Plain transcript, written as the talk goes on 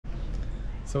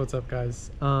So what's up,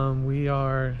 guys? We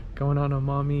are going on a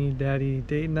mommy daddy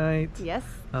date night. Yes.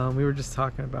 We were just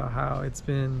talking about how it's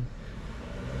been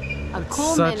a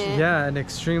cool minute. Yeah, an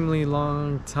extremely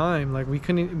long time. Like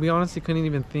we honestly couldn't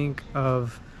even think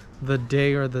of the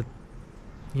day or the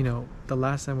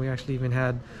last time we actually even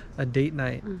had a date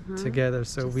night together.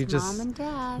 So mom and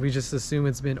dad. we just assume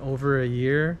it's been over a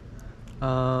year.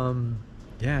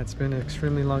 Yeah, it's been an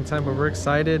extremely long time, but we're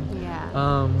excited.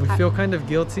 Yeah. We feel kind of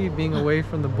guilty being away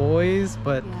from the boys,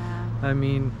 but yeah. I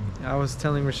mean, I was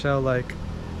telling Rochelle, like,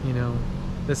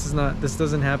 this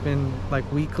doesn't happen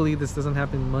like weekly, this doesn't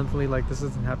happen monthly, like this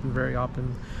doesn't happen very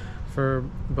often for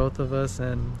both of us,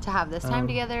 and to have this time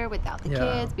together without the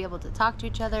kids, be able to talk to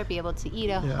each other, be able to eat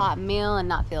a hot meal and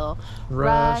not feel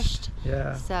rushed.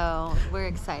 Yeah. So we're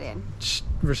excited.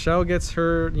 Rochelle gets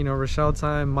her, Rochelle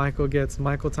time, Michael gets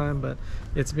Michael time, but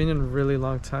it's been a really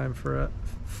long time for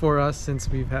us since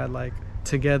we've had like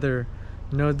together,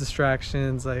 no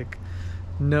distractions, like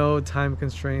no time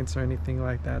constraints or anything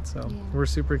like that. So we're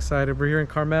super excited. We're here in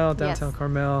Carmel, downtown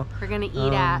Carmel. We're gonna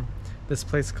eat at this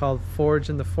place called Forge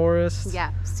in the Forest.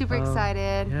 Yeah, super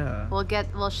excited. Yeah. We'll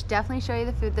definitely show you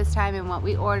the food this time and what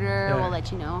we order. Yeah. We'll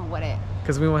let you know what it.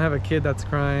 Because we won't have a kid that's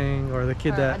crying or the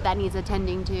kid that needs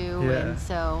attending to. Yeah. And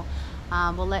so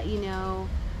we'll let you know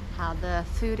how the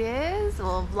food is.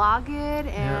 We'll vlog it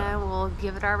and we'll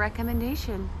give it our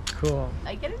recommendation. Cool.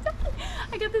 I got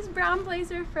this brown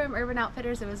blazer from Urban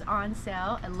Outfitters. It was on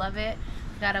sale. I love it.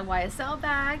 Got a YSL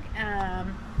bag.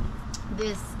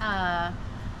 This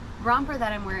romper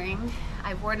that I'm wearing,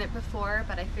 I've worn it before,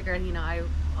 but I figured,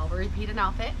 I'll repeat an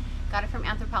outfit. Got it from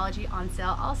Anthropology, on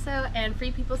sale also, and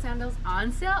Free People sandals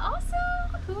on sale also.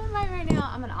 Who am I right now?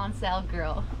 I'm an on sale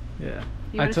girl. Yeah.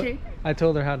 I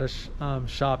told her how to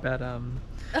shop at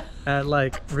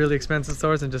like really expensive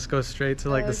stores and just go straight to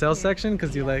like the sales section,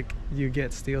 because you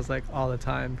get steals like all the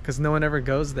time, because no one ever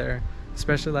goes there,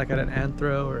 especially like at an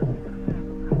Anthro or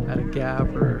at a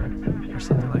Gap or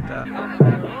something like that.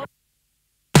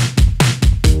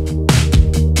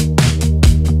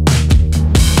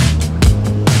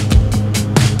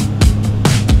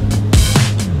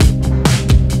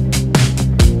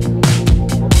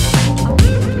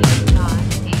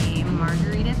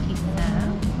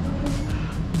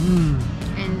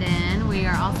 And then we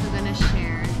are also going to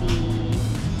share the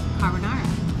carbonara.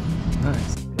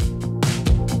 Nice.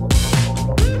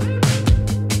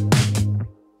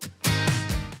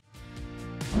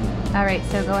 All right,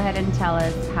 so go ahead and tell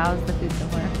us, how's the food so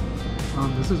far?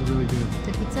 This is really good.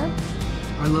 The pizza?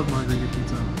 I love margarita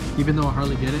pizza. Even though I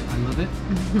hardly get it, I love it.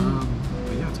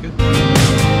 But yeah, it's good.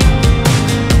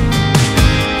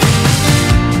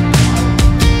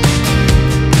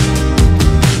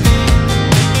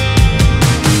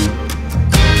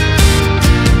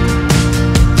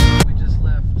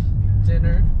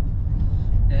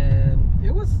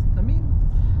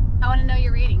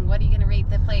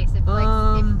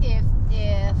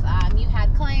 If you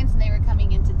had clients and they were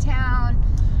coming into town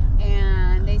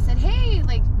and they said, hey,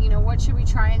 like, what should we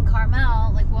try in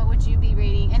Carmel? Like, what would you be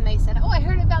rating? And they said, oh, I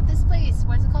heard about this place.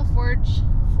 What is it called? Forge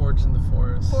in the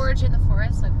Forest. Forge in the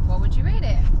Forest. Like, what would you rate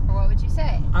it? Or what would you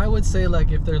say? I would say,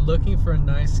 like, if they're looking for a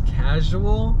nice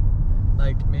casual,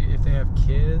 like maybe if they have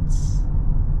kids.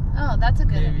 Oh, that's a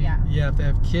good, yeah. Yeah, if they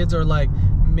have kids, or like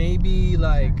maybe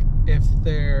like if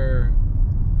they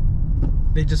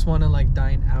just want to like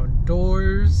dine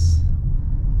outdoors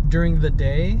during the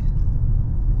day,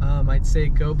 I'd say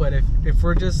go. But if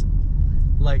we're just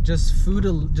like just food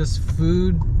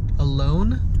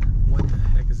alone, what the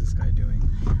heck is this guy doing,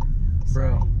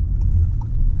 bro?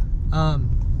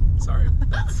 Sorry,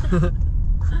 that's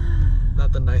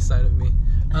not the nice side of me.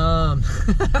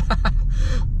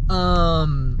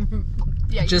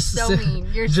 Yeah, just you're so mean.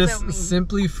 You're just so mean.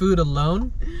 Simply food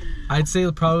alone, I'd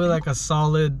say probably like a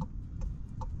solid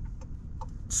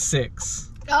 6.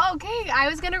 Oh, okay, I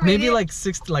was gonna rate maybe it, like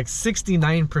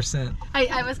 69%.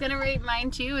 I was gonna rate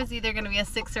mine too. It's either gonna be a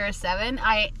 6 or a 7.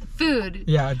 Food.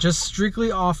 Yeah, just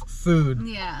strictly off food.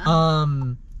 Yeah.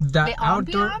 The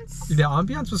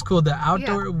ambiance was cool. The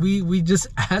outdoor, we just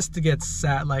asked to get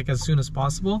sat like as soon as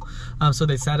possible. So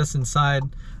they sat us inside,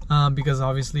 because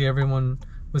obviously everyone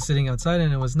was sitting outside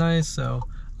and it was nice. So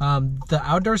the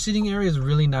outdoor seating area is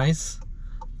really nice.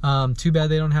 Too bad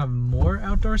they don't have more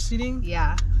outdoor seating.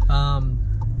 Yeah.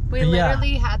 We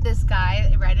literally had this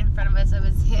guy right in front of us. It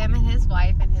was him and his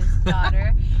wife and his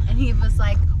daughter, and he was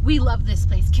like, "We love this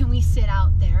place. Can we sit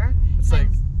out there?" It's like,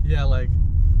 yeah, like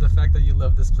the fact that you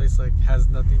love this place like has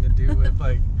nothing to do with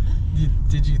like.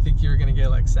 Did you think you were gonna get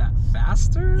like sat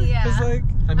faster? Yeah. 'Cause, like,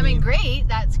 I mean, great.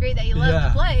 That's great that you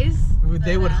love the place.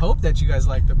 They would hope that you guys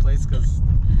like the place, because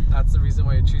that's the reason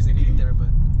why you're choosing to eat there. But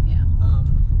yeah.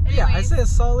 Yeah, I say a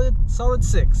solid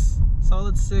 6.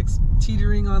 Solid 6,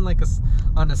 teetering on like a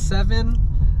 7.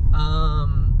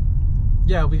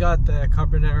 Yeah, we got the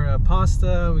carbonara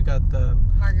pasta, we got the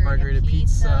margarita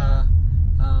pizza.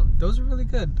 Those are really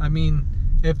good. I mean,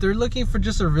 if they're looking for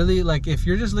just a really, like, if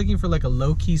you're just looking for like a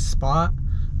low-key spot,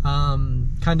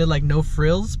 kind of like no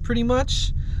frills pretty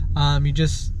much,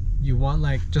 you want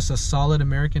like just a solid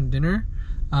American dinner.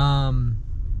 Oh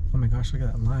my gosh, look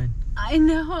at that line. I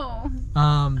know.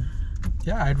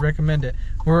 Yeah, I'd recommend it.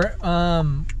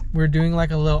 We're doing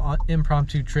like a little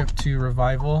impromptu trip to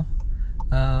Revival,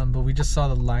 but we just saw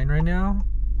the line right now,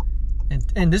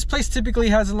 and this place typically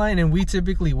has a line, and we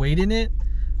typically wait in it,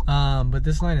 but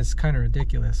this line is kind of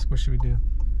ridiculous. What should we do?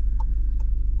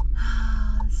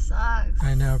 Sucks.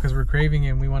 I know, because we're craving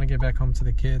it and we want to get back home to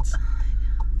the kids.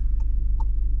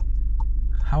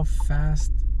 How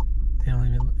fast?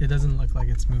 It doesn't look like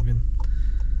it's moving.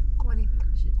 What do you think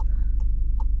we should do?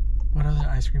 What other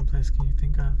ice cream place can you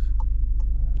think of?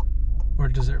 Or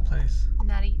dessert place?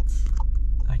 Not Eats.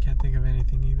 I can't think of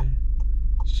anything either.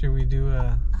 Should we do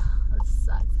a... That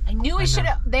sucks. I knew we should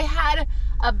have... They had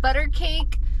a butter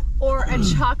cake or a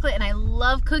chocolate, and I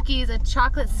love cookies, a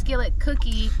chocolate skillet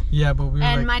cookie. Yeah, but we were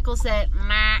and Michael said,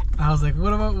 nah. I was like,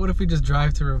 what if we just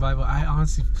drive to Revival? I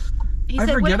honestly... I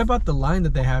forget about the line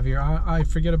that they have here. I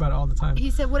forget about it all the time.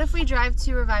 He said, what if we drive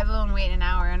to Revival and wait an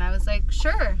hour? And I was like,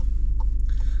 sure.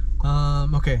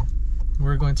 Okay.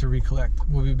 We're going to recollect.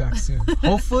 We'll be back soon.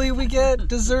 Hopefully we get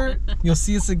dessert. You'll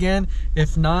see us again.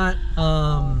 If not,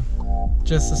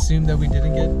 just assume that we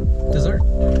didn't get dessert.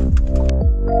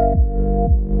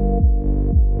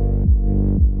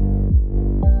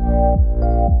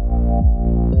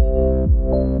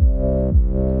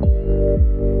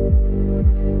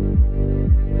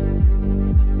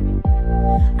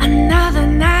 Another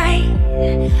night,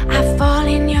 I fall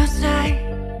in your sight.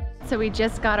 So we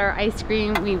just got our ice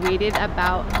cream. We waited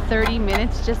about 30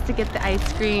 minutes just to get the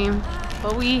ice cream,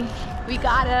 but we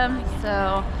got them.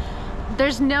 So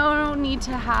there's no need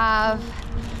to have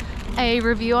a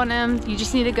review on them. You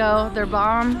just need to go. They're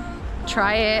bomb.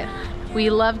 Try it. We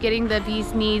love getting the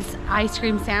Bee's Knees ice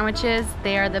cream sandwiches.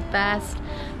 They are the best.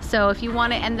 So if you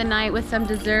want to end the night with some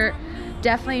dessert,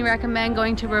 definitely recommend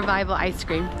going to Revival Ice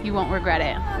Cream. You won't regret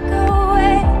it.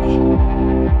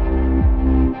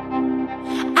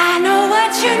 I know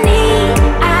what you need,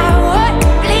 I would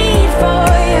bleed for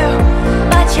you,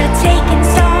 but you're taking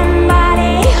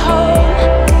somebody home.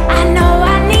 I know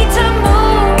I need to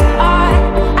move on,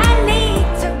 I need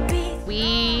to be.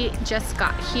 We just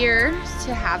got here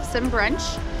to have some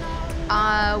brunch.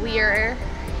 We are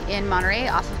in Monterey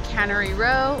off of Cannery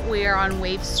Row. We are on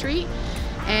Wave Street,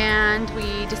 and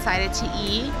we decided to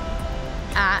eat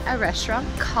at a restaurant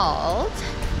called,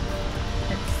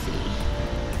 let's see,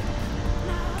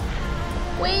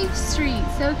 Wave Street.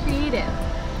 So creative.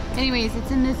 Anyways,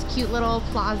 it's in this cute little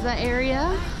plaza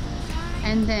area,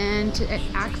 and then to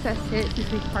access it,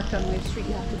 since we parked on Wave Street,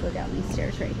 you have to go down these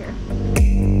stairs right here.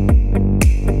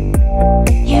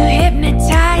 You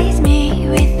hypnotize me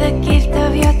with the gift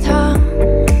of your tongue.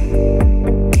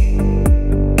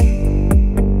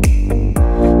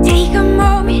 Take a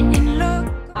moment and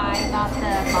look. I got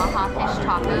the Baja fish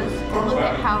tacos. Look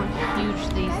at how huge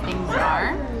these things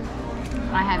are.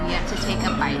 I have yet to take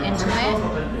a bite into it.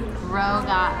 Ro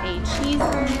got a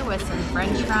cheeseburger with some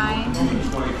french fries.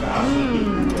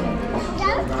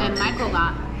 And Michael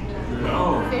got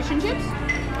fish and chips.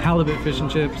 Halibut fish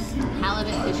and chips.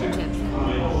 Halibut fish and chips.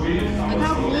 Look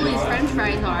how cool these french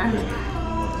fries are.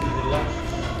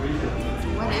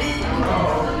 What is it? A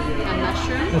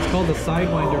mushroom? It's called a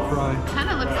sidewinder fry. Kind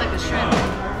of looks like a shrimp.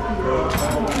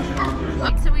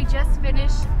 So we just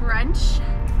finished brunch,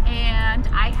 and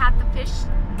I had the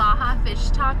Baja fish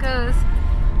tacos.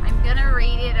 I'm gonna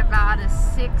rate it about a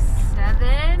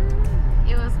 6-7.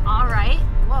 It was all right.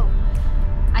 Whoa.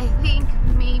 I think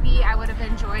maybe I would have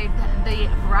enjoyed the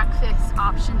breakfast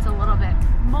options a little bit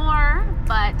more,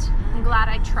 but I'm glad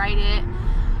I tried it.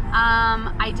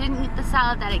 I didn't eat the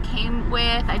salad that it came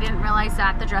with. I didn't realize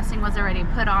that the dressing was already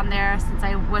put on there, since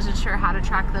I wasn't sure how to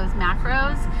track those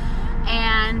macros.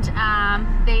 And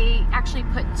they actually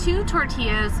put 2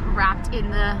 tortillas wrapped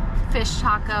in the fish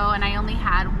taco, and I only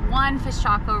had 1 fish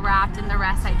taco wrapped, and the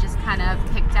rest I just kind of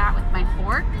picked at with my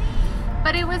fork.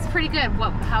 But it was pretty good.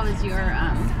 How was your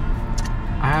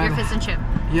fish and chip?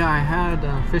 Yeah, I had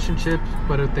fish and chips,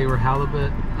 but they were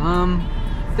halibut.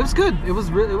 It was good. It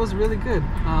was really good.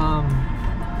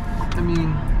 I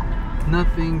mean,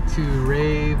 nothing to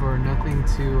rave or nothing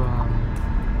to.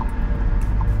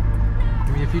 I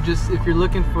mean, if you're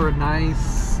looking for a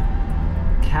nice,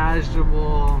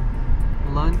 casual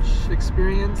lunch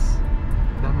experience,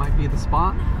 that might be the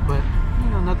spot. But you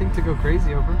know, nothing to go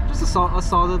crazy over. Just a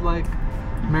solid like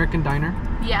American diner.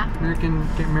 Yeah.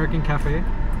 American cafe.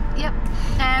 Yep.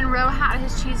 And Ro had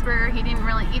his cheeseburger. He didn't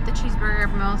really eat the cheeseburger,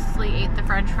 mostly ate the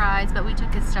french fries, but we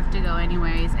took his stuff to go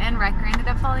anyways. And Riker ended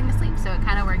up falling asleep, so it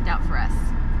kind of worked out for us.